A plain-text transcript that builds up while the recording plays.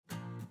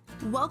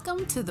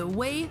Welcome to The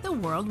Way the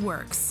World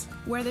Works,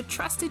 where the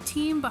trusted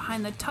team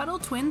behind the Tuttle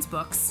Twins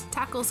books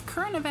tackles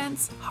current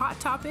events, hot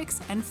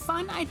topics, and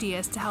fun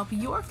ideas to help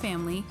your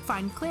family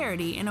find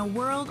clarity in a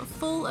world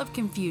full of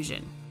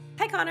confusion.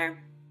 Hi, Connor.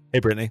 Hey,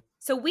 Brittany.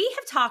 So we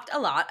have talked a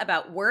lot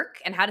about work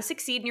and how to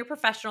succeed in your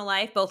professional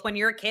life, both when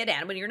you're a kid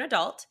and when you're an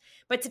adult.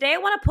 But today I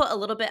want to put a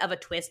little bit of a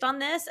twist on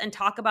this and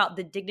talk about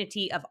the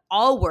dignity of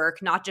all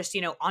work, not just,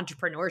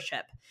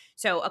 entrepreneurship.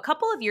 So a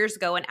couple of years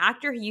ago, an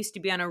actor who used to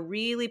be on a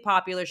really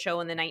popular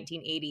show in the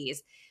 1980s,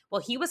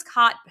 well, he was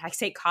caught, I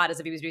say caught as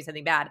if he was doing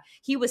something bad.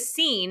 He was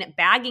seen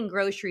bagging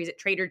groceries at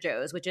Trader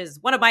Joe's, which is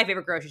one of my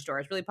favorite grocery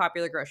stores, really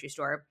popular grocery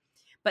store.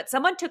 But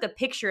someone took a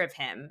picture of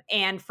him,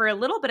 and for a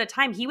little bit of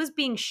time, he was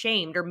being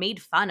shamed or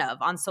made fun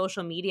of on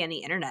social media and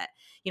the internet.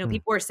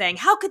 People were saying,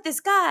 how could this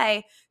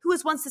guy who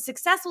was once a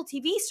successful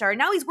TV star,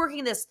 now he's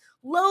working this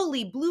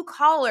lowly blue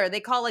collar, they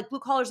call blue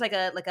collars like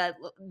a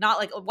not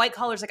like white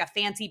collars like a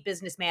fancy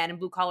businessman and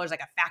blue collars like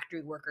a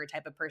factory worker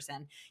type of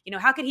person.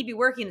 How could he be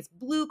working this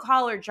blue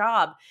collar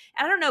job?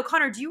 And I don't know,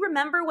 Connor, do you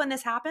remember when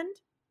this happened?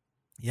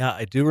 Yeah,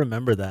 I do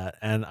remember that.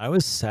 And I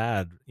was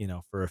sad,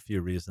 for a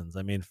few reasons.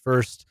 I mean,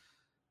 first,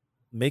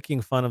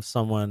 making fun of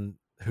someone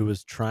who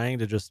was trying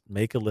to just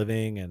make a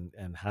living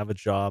and have a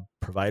job,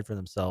 provide for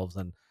themselves.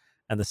 And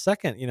the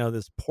second,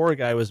 this poor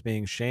guy was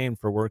being shamed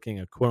for working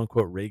a quote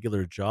unquote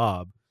regular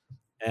job.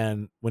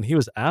 And when he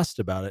was asked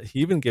about it,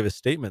 he even gave a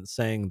statement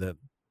saying that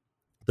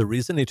the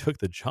reason he took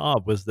the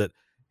job was that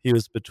he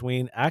was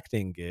between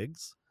acting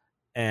gigs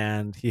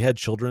and he had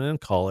children in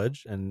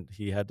college and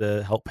he had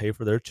to help pay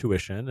for their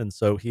tuition. And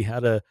so he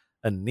had a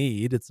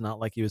need. It's not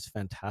like he was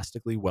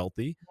fantastically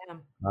wealthy. Yeah.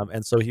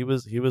 And so he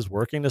was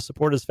working to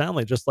support his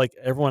family just like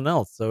everyone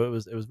else. So it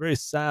was very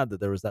sad that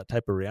there was that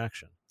type of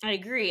reaction. I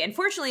agree.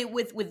 Unfortunately,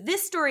 with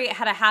this story, it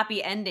had a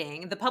happy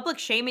ending. The public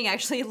shaming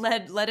actually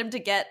led him to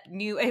get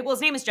well,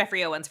 his name is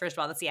Jeffrey Owens, first of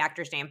all, that's the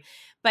actor's name.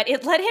 But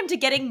it led him to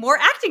getting more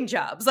acting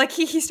jobs. Like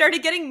he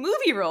started getting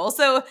movie roles.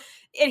 So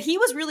and he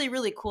was really,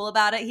 really cool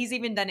about it. He's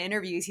even done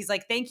interviews. He's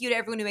like, thank you to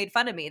everyone who made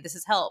fun of me. This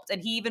has helped.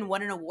 And he even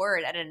won an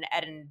award at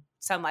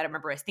some might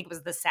remember, I think it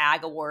was the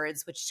SAG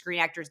Awards, which Screen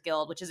Actors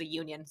Guild, which is a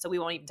union. So we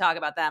won't even talk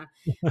about them.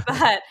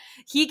 But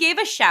he gave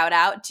a shout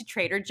out to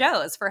Trader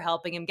Joe's for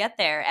helping him get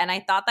there. And I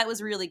thought that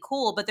was really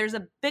cool. But there's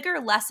a bigger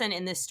lesson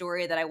in this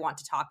story that I want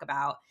to talk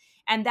about.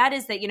 And that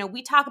is that,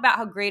 we talk about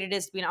how great it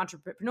is to be an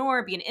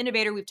entrepreneur, be an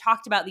innovator. We've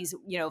talked about these,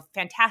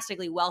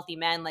 fantastically wealthy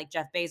men like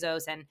Jeff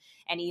Bezos and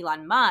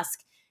Elon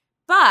Musk.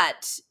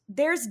 But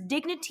there's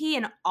dignity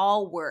in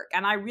all work.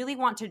 And I really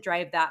want to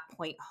drive that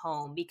point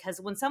home because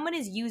when someone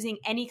is using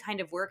any kind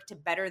of work to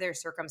better their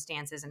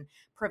circumstances and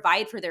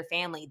provide for their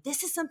family,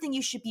 this is something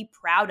you should be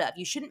proud of.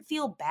 You shouldn't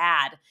feel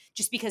bad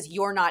just because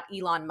you're not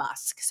Elon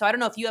Musk. So I don't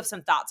know if you have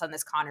some thoughts on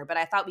this, Connor, but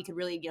I thought we could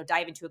really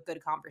dive into a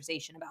good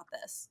conversation about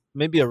this.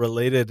 Maybe a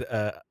related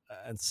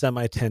and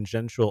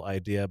semi-tangential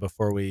idea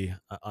before we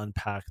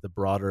unpack the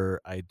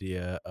broader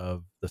idea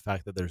of the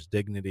fact that there's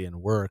dignity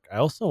in work. I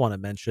also want to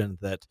mention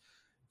that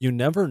you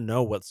never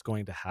know what's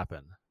going to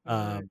happen.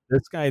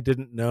 This guy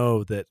didn't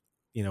know that,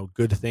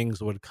 good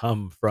things would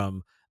come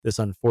from this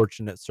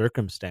unfortunate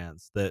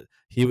circumstance, that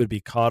he would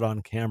be caught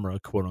on camera,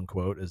 quote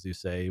unquote, as you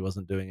say. He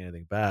wasn't doing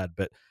anything bad,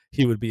 but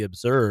he would be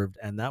observed,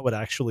 and that would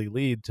actually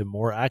lead to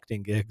more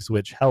acting gigs,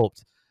 which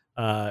helped.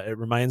 It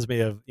reminds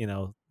me of,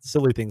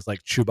 silly things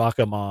like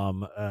Chewbacca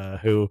Mom,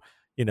 who,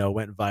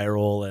 went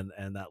viral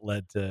and that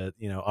led to,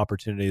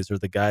 opportunities, or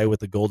the guy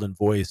with the golden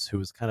voice who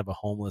was kind of a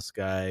homeless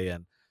guy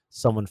and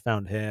someone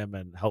found him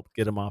and helped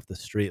get him off the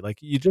street. Like,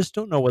 you just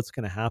don't know what's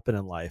going to happen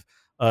in life.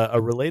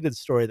 A related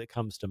story that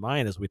comes to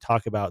mind as we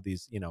talk about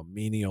these,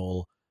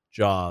 menial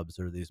jobs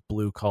or these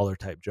blue collar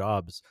type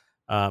jobs.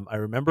 I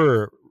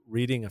remember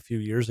reading a few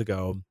years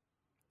ago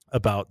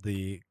about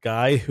the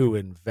guy who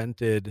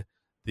invented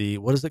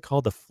what is it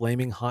called? The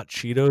Flaming Hot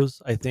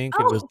Cheetos, I think.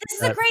 Oh, this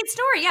is a great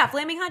story. Yeah,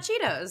 Flaming Hot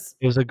Cheetos.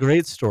 It was a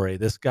great story.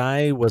 This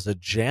guy was a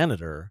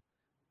janitor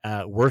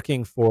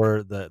working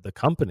for the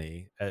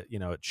company at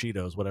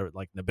Cheetos, whatever,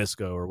 like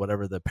Nabisco or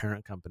whatever the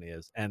parent company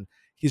is. And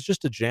he's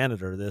just a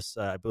janitor, this,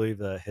 I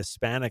believe, a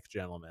Hispanic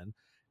gentleman.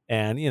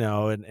 And,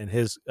 in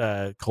his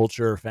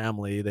culture,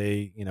 family,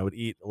 they, would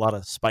eat a lot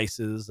of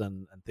spices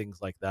and things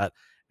like that.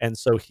 And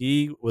so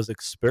he was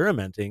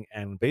experimenting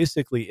and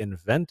basically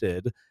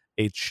invented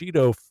a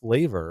Cheeto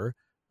flavor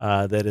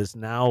that is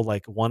now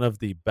like one of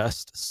the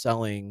best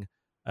selling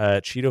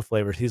Cheeto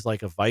flavors. He's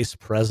like a vice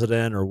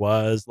president, or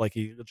was like,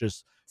 he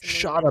just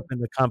shot up in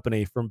the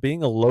company from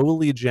being a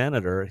lowly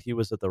janitor. He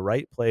was at the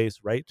right place,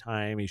 right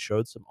time. He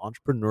showed some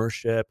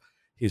entrepreneurship.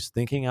 He's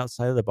thinking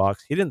outside of the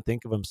box. He didn't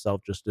think of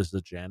himself just as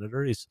a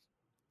janitor. He's,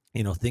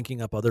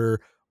 thinking up other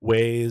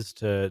ways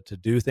to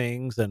do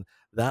things, and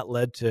that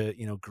led to,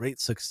 great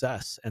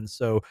success. And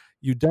so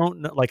you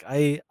don't know, like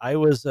I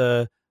was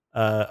a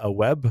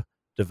web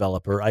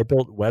developer. I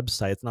built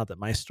websites. Not that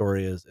my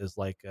story is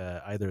like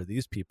either of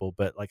these people,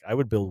 but like I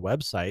would build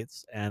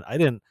websites, and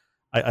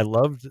I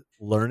loved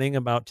learning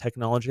about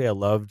technology. I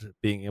loved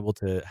being able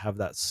to have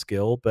that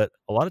skill, but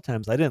a lot of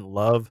times I didn't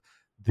love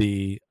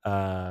the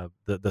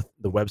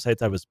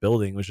websites I was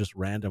building was just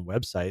random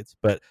websites,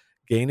 but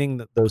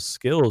gaining those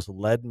skills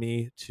led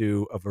me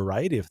to a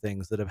variety of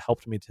things that have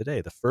helped me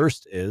today. The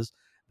first is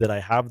that I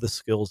have the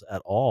skills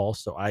at all,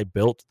 so I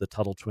built the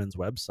Tuttle Twins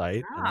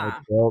website, and I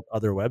Ah, built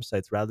other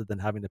websites rather than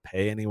having to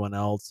pay anyone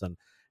else, and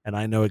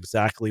I know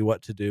exactly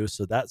what to do.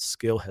 So that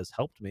skill has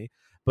helped me,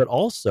 but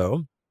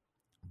also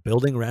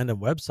building random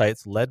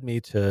websites led me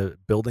to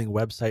building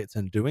websites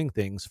and doing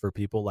things for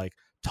people like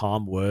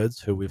Tom Woods,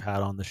 who we've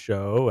had on the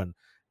show,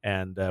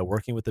 and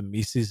working with the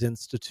Mises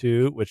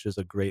Institute, which is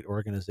a great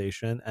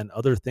organization, and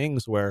other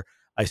things where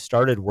I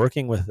started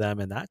working with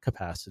them in that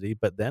capacity.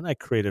 But then I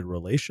created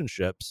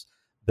relationships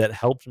that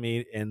helped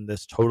me in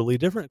this totally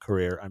different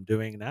career I'm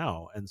doing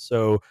now. And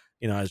so,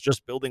 I was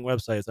just building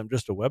websites. I'm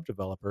just a web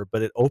developer,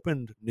 but it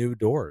opened new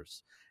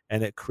doors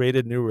and it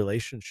created new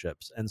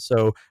relationships. And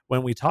so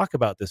when we talk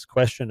about this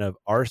question of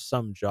are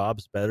some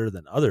jobs better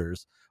than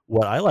others,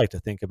 what I like to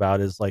think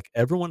about is like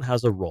everyone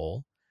has a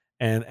role,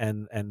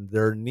 and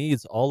there are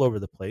needs all over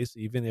the place,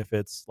 even if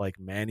it's like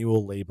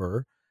manual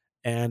labor.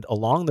 And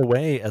along the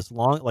way, as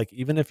long like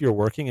even if you're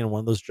working in one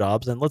of those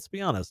jobs, and let's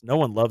be honest, no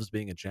one loves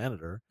being a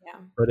janitor, yeah.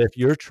 but if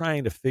you're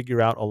trying to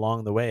figure out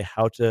along the way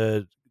how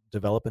to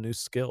develop a new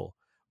skill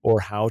or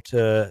how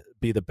to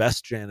be the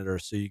best janitor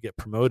so you get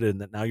promoted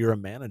and that now you're a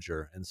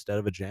manager instead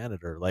of a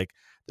janitor, like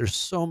there's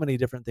so many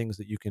different things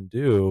that you can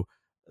do,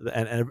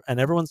 and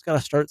everyone's got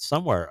to start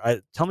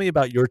somewhere. Tell me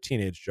about your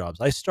teenage jobs.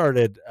 I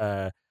started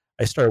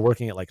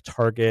working at like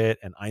Target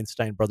and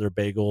Einstein Brother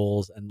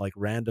Bagels and like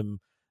random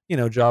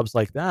jobs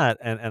like that,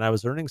 and I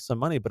was earning some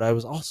money, but I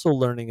was also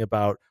learning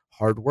about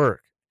hard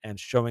work and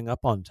showing up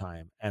on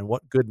time and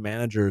what good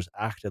managers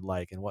acted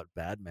like and what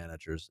bad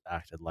managers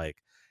acted like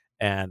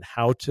and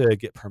how to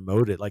get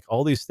promoted, like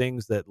all these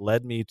things that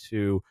led me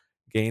to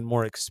gain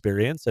more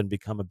experience and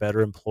become a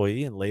better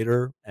employee and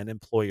later an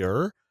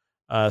employer.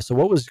 So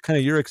what was kind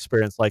of your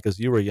experience like as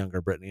you were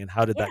younger, Brittany, and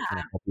how did that kind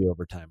of help you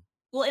over time?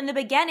 Well, in the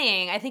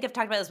beginning, I think I've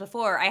talked about this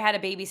before. I had a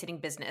babysitting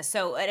business.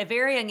 So at a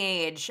very young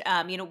age,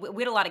 we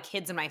had a lot of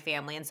kids in my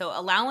family. And so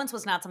allowance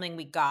was not something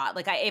we got.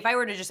 Like, if I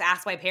were to just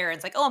ask my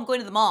parents, like, oh, I'm going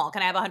to the mall,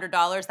 can I have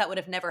 $100? That would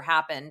have never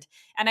happened.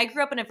 And I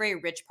grew up in a very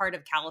rich part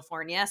of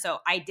California. So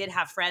I did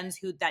have friends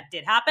who that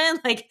did happen.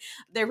 Like,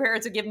 their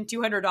parents would give them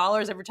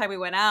 $200 every time we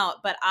went out.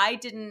 But I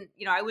didn't,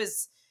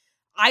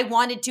 I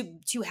wanted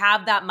to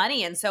have that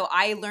money. And so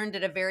I learned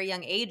at a very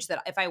young age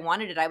that if I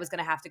wanted it, I was going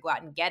to have to go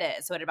out and get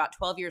it. So at about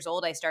 12 years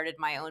old, I started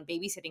my own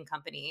babysitting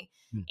company.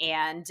 Hmm.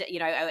 And,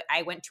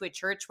 I went to a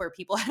church where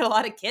people had a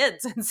lot of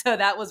kids. And so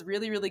that was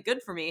really, really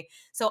good for me.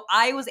 So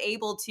I was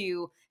able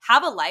to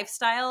have a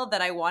lifestyle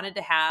that I wanted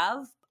to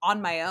have on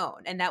my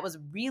own. And that was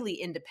really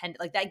independent.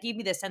 Like, that gave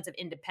me this sense of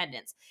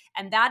independence.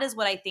 And that is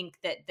what I think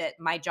that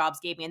my jobs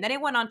gave me. And then I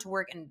went on to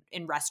work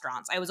in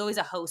restaurants. I was always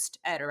a host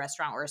at a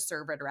restaurant or a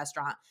server at a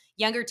restaurant.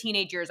 Younger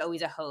teenagers,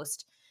 always a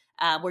host,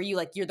 where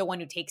you're the one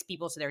who takes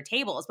people to their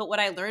tables. But what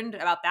I learned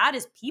about that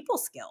is people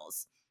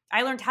skills.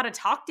 I learned how to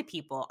talk to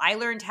people. I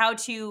learned how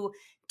to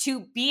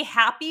be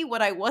happy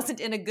when I wasn't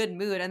in a good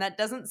mood. And that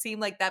doesn't seem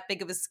like that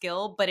big of a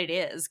skill, but it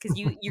is, because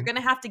you're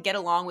gonna have to get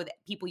along with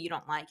people you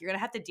don't like. You're gonna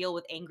have to deal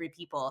with angry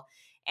people.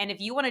 And if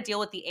you want to deal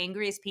with the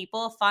angriest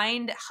people,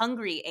 find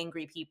hungry,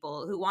 angry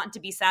people who want to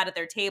be sat at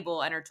their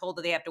table and are told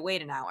that they have to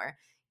wait an hour.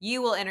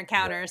 You will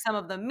encounter some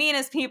of the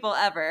meanest people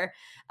ever.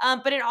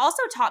 But it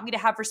also taught me to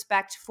have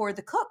respect for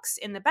the cooks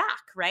in the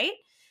back, right?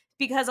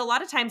 Because a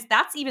lot of times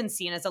that's even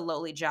seen as a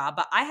lowly job.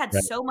 But I had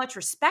Right. so much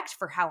respect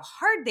for how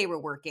hard they were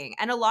working.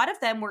 And a lot of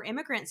them were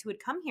immigrants who had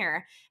come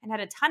here and had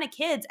a ton of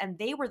kids, and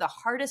they were the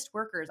hardest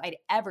workers I'd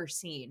ever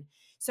seen.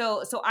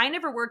 So I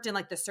never worked in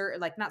like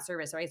like not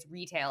service, right? It's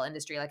retail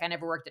industry. Like, I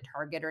never worked at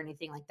Target or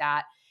anything like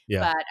that.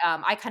 Yeah. But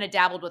I kind of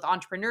dabbled with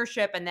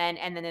entrepreneurship and then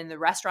in the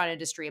restaurant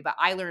industry. But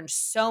I learned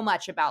so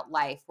much about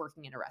life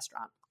working in a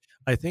restaurant.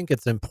 I think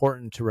it's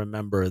important to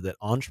remember that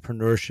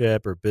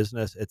entrepreneurship or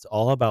business, it's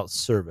all about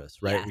service,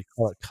 right? We Yes.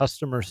 call it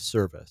customer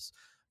service.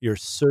 You're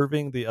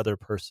serving the other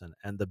person.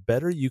 And the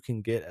better you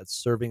can get at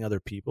serving other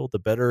people, the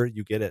better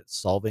you get at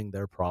solving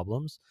their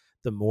problems,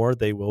 the more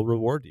they will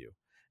reward you.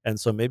 And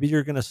so maybe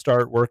you're going to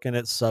start working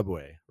at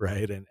Subway,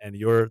 right? And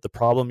the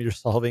problem you're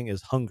solving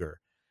is hunger.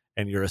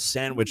 And you're a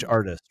sandwich Mm.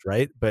 artist,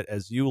 right? But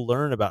as you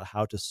learn about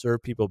how to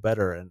serve people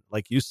better, and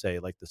like you say,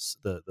 like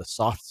the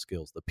soft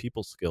skills, the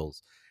people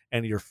skills,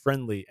 and you're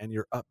friendly and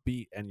you're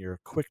upbeat and you're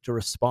quick to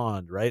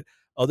respond, right?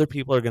 Other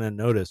people are going to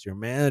notice. Your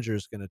manager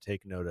is going to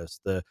take notice.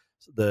 The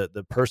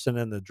person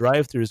in the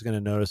drive-through is going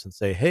to notice and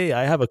say, "Hey,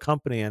 I have a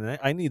company and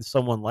I need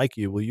someone like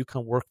you. Will you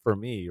come work for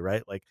me?"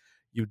 Right? Like,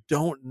 you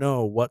don't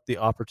know what the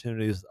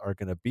opportunities are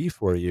going to be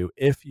for you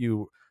if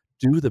you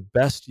do the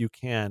best you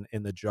can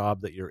in the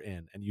job that you're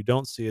in, and you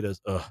don't see it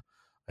as, "Ugh,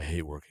 I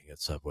hate working at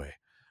Subway."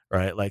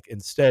 Right? Like,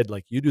 instead,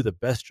 like, you do the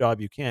best job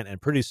you can,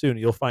 and pretty soon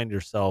you'll find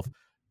yourself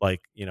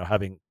like,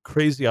 having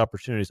crazy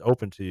opportunities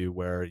open to you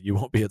where you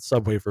won't be at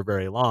Subway for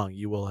very long.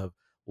 You will have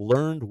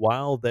learned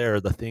while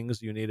there the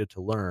things you needed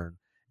to learn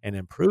and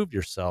improved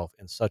yourself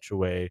in such a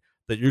way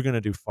that you're going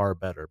to do far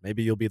better.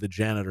 Maybe you'll be the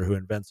janitor who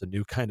invents a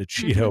new kind of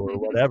Cheeto or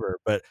whatever,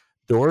 but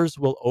doors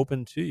will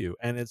open to you.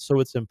 And it's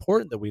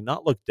important that we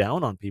not look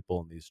down on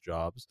people in these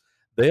jobs.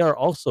 They are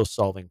also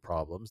solving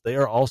problems. They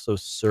are also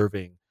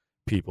serving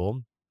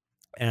people.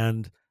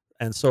 And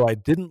so I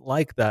didn't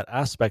like that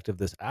aspect of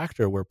this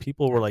actor where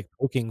people were like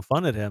poking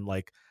fun at him,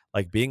 like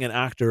being an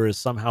actor is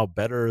somehow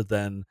better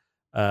than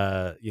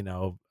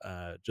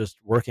just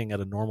working at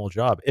a normal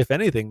job. If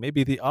anything,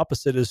 maybe the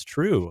opposite is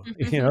true.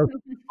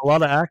 A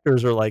lot of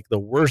actors are like the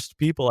worst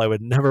people I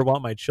would never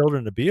want my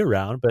children to be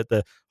around, but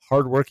the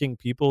hardworking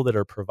people that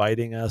are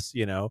providing us,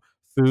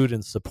 food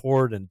and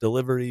support and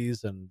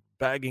deliveries and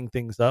bagging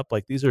things up,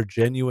 like these are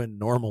genuine,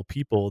 normal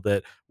people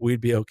that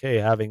we'd be okay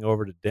having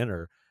over to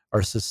dinner.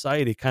 Our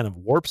society kind of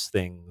warps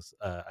things,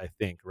 I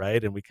think,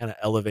 right? And we kind of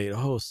elevate,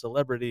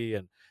 celebrity,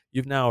 and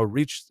you've now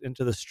reached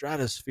into the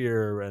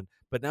stratosphere,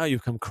 but now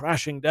you've come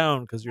crashing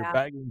down because you're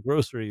bagging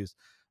groceries.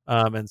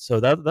 And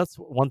so that's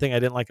one thing I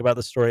didn't like about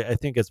the story. I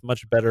think it's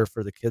much better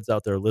for the kids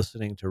out there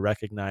listening to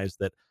recognize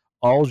that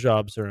all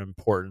jobs are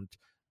important.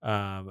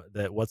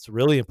 That what's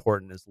really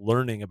important is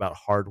learning about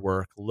hard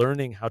work,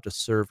 learning how to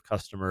serve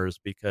customers,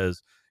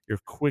 because you're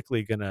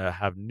quickly going to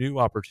have new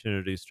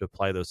opportunities to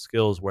apply those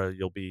skills where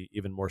you'll be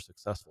even more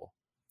successful.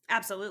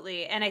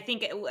 Absolutely. And I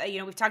think,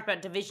 we've talked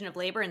about division of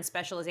labor and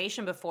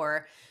specialization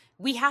before.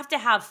 We have to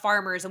have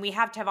farmers and we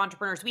have to have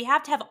entrepreneurs. We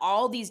have to have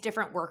all these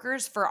different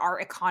workers for our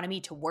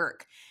economy to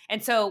work.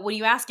 And so when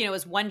you ask,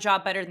 is one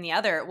job better than the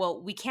other?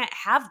 Well, we can't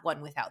have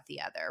one without the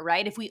other,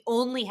 right? If we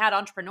only had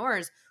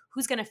entrepreneurs,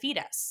 who's going to feed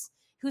us?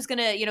 Who's going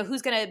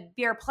to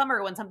be our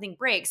plumber when something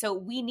breaks? So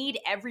we need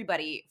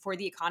everybody for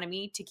the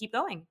economy to keep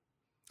going.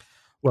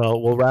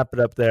 Well, we'll wrap it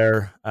up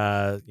there.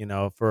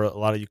 For a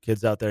lot of you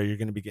kids out there, you're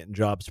going to be getting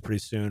jobs pretty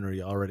soon, or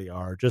you already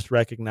are. Just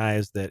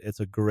recognize that it's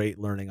a great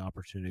learning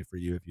opportunity for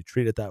you if you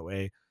treat it that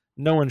way.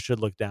 No one should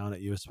look down at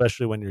you,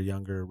 especially when you're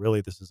younger.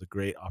 Really, this is a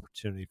great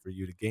opportunity for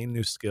you to gain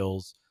new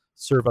skills,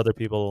 serve other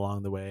people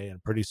along the way,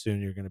 and pretty soon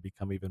you're going to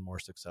become even more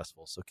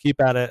successful. So keep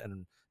at it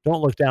and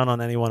don't look down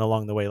on anyone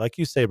along the way. Like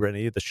you say,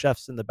 Brittany, the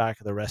chefs in the back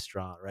of the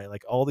restaurant, right?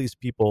 Like all these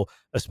people,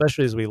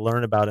 especially as we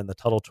learn about in the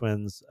Tuttle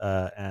Twins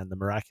and the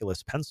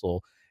Miraculous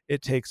Pencil,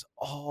 it takes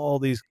all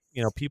these,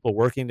 people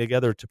working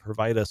together to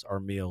provide us our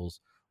meals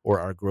or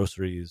our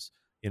groceries,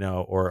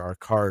 or our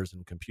cars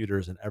and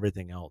computers and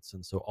everything else.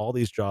 And so all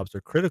these jobs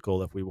are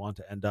critical if we want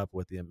to end up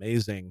with the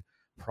amazing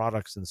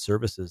products and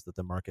services that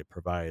the market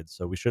provides.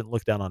 So we shouldn't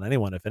look down on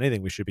anyone. If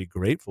anything, we should be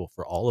grateful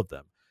for all of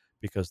them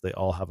because they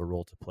all have a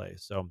role to play.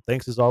 So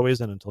thanks as always.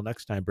 And until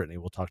next time, Brittany,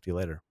 we'll talk to you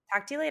later.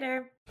 Talk to you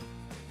later.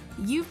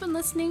 You've been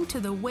listening to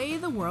The Way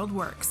the World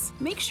Works.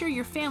 Make sure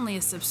your family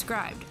is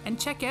subscribed and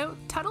check out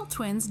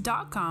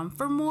TuttleTwins.com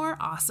for more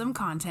awesome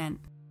content.